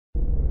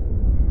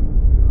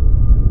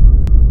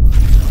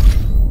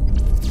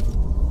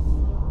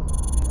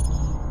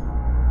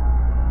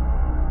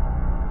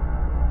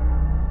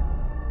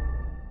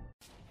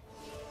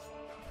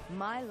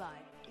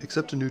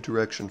Accept a new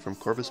direction from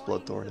KOR'VAS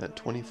Bloodthorn at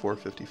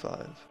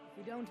 2455. If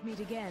we don't meet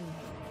again,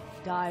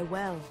 die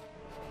well.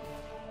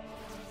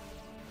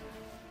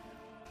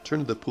 Turn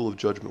to the Pool of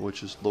Judgment,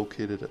 which is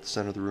located at the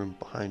center of the room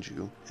behind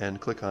you, and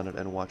click on it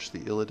and watch the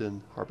Illidan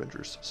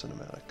Harbingers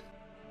cinematic.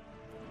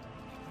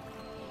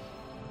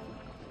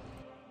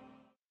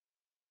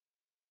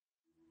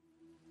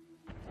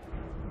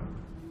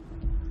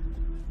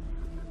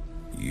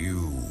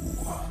 You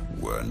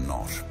were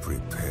not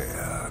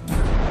prepared.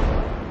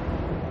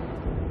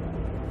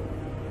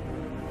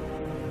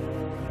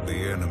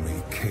 The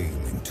enemy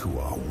came into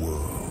our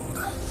world.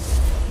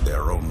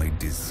 Their only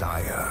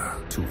desire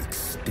to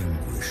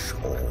extinguish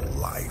all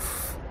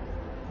life.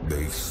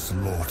 They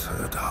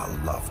slaughtered our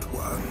loved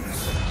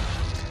ones.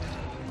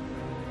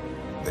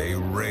 They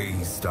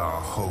razed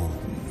our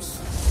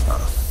homes,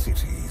 our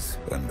cities,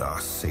 and our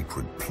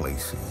sacred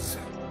places.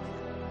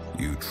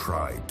 You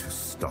tried to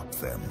stop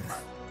them,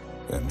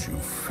 and you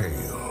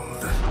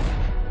failed.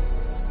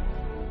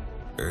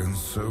 And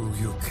so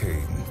you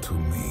came to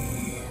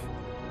me.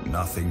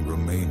 Nothing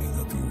remaining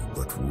of you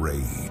but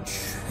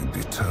rage and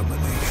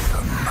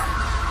determination.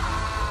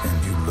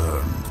 And you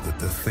learned that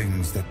the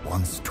things that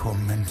once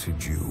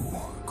tormented you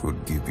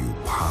could give you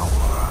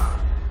power.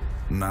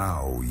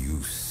 Now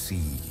you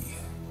see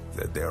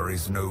that there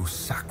is no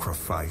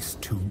sacrifice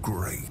too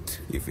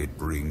great if it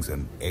brings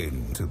an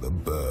end to the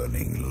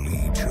burning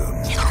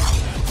legion.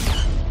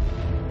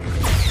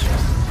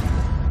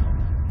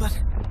 But...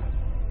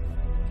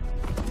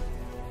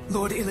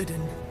 Lord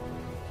Illidan...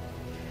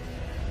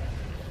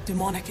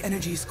 demonic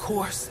energies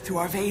course through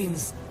our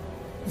veins.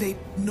 They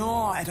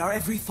gnaw at our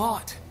every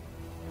thought.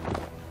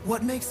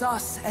 What makes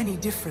us any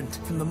different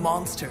from the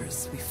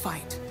monsters we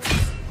fight?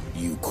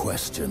 You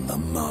question the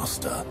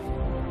Master.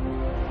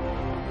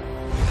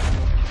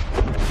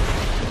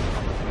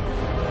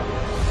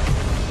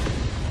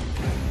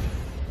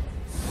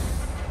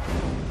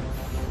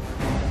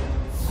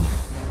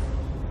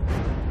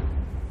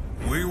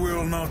 We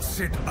will not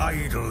sit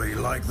idly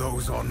like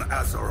those on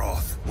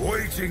Azeroth,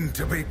 waiting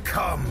to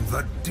become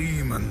the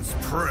demon's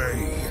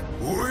prey.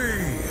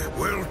 We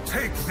will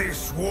take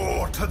this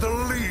war to the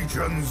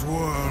Legion's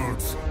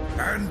worlds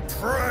and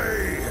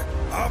prey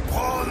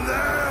upon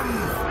them!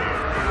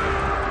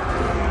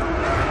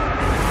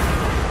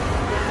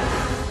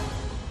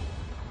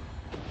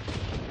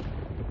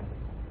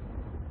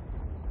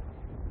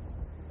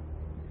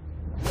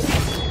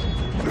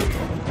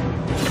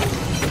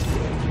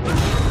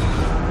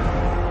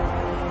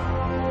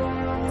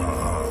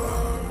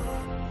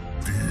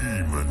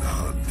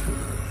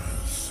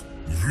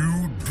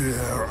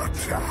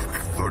 Attack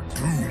the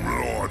Doom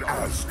Lord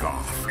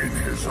Asgarth in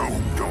his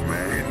own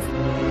domain.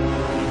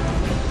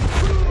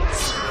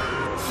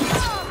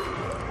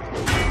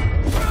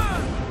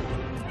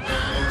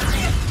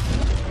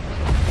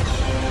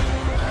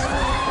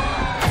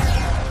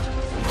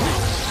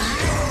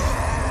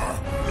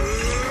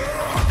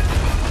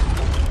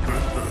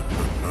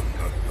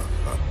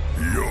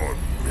 Your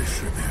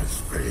mission has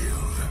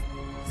failed.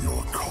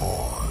 Your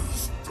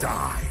cause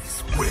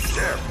dies with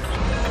him.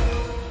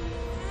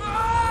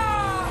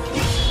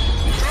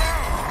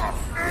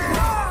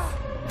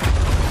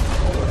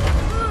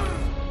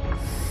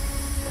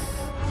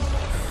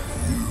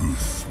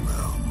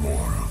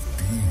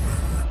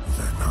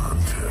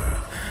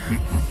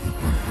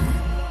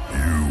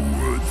 You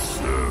would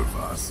serve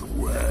us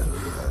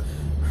well.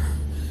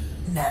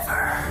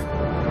 Never.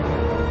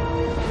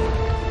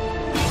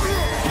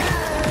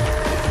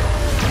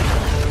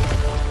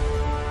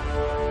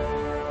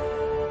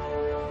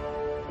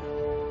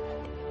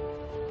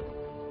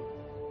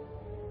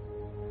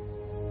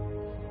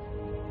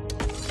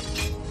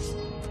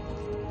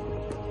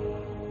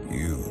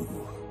 You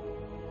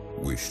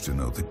wish to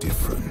know the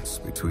difference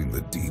between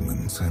the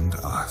demons and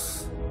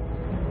us.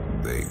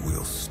 They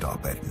will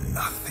stop at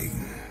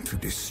nothing to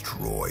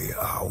destroy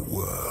our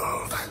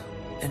world.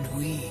 And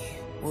we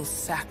will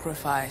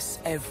sacrifice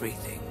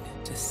everything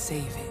to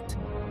save it.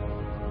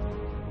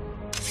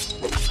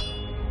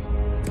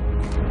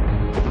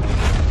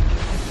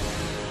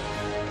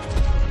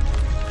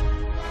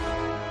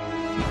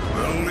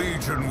 The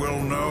Legion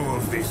will know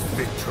of this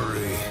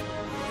victory,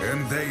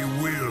 and they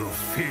will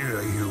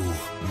fear you,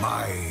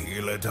 my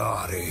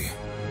Illidari.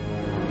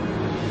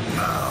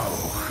 Now,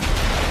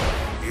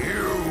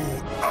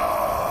 you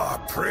are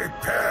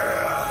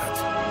prepared!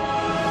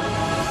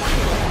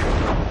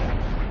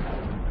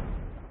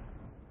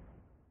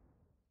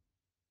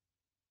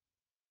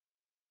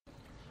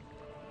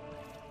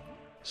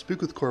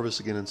 Speak with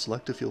KOR'VAS again and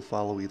select if you'll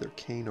follow either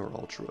KAYN or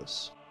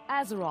ALTRUIS.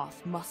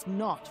 Azeroth must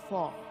not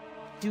fall.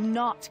 Do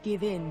not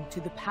give in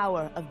to the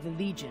power of the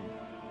Legion.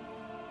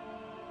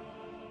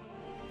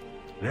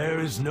 There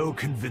is no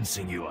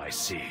convincing you, I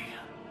see.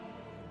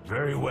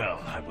 Very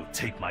well, I will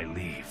take my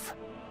leave.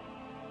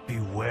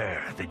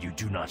 Beware that you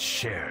do not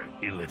share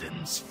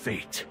Illidan's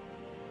fate.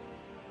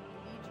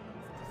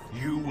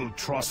 You will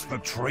trust the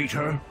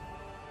traitor?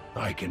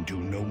 I can do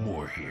no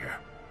more here.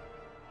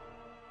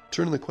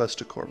 Turn the quest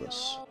to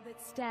KOR'VAS. All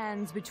that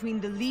stands between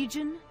the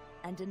Legion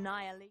and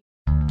annihilation.